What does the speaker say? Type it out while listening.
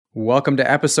Welcome to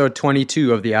episode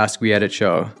 22 of the Ask We Edit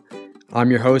show.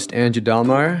 I'm your host, Andrew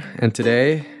Delmar, and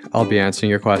today I'll be answering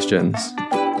your questions.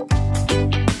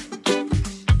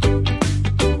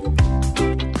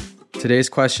 Today's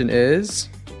question is,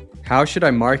 how should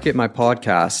I market my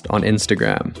podcast on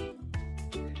Instagram?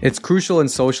 It's crucial in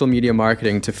social media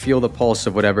marketing to feel the pulse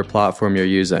of whatever platform you're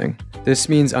using. This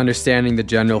means understanding the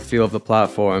general feel of the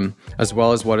platform, as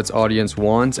well as what its audience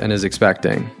wants and is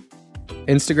expecting.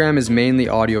 Instagram is mainly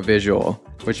audio-visual,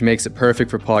 which makes it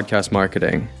perfect for podcast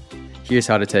marketing. Here's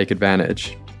how to take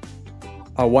advantage.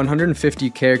 A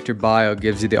 150-character bio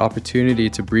gives you the opportunity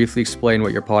to briefly explain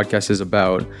what your podcast is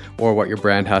about or what your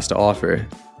brand has to offer.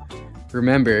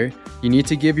 Remember, you need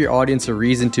to give your audience a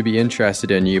reason to be interested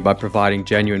in you by providing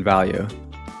genuine value.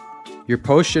 Your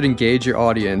post should engage your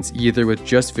audience either with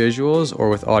just visuals or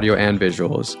with audio and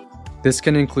visuals. This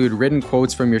can include written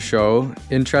quotes from your show,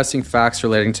 interesting facts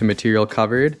relating to material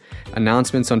covered,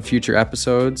 announcements on future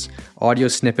episodes, audio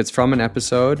snippets from an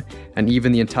episode, and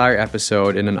even the entire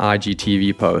episode in an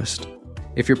IGTV post.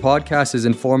 If your podcast is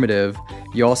informative,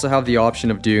 you also have the option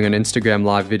of doing an Instagram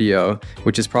live video,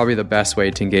 which is probably the best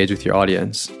way to engage with your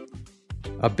audience.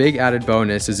 A big added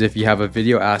bonus is if you have a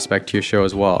video aspect to your show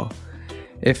as well.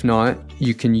 If not,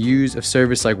 you can use a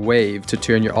service like Wave to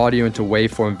turn your audio into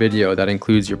waveform video that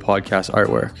includes your podcast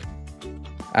artwork.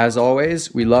 As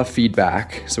always, we love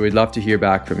feedback, so we'd love to hear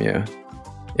back from you.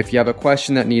 If you have a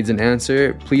question that needs an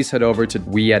answer, please head over to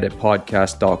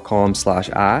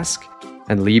weeditpodcast.com/ask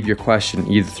and leave your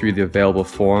question either through the available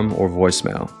form or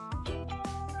voicemail.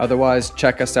 Otherwise,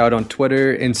 check us out on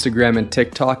Twitter, Instagram, and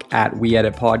TikTok at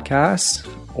weeditpodcast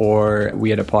or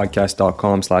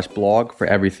weeditpodcast.com/blog for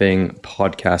everything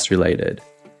podcast related.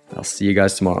 I'll see you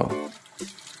guys tomorrow.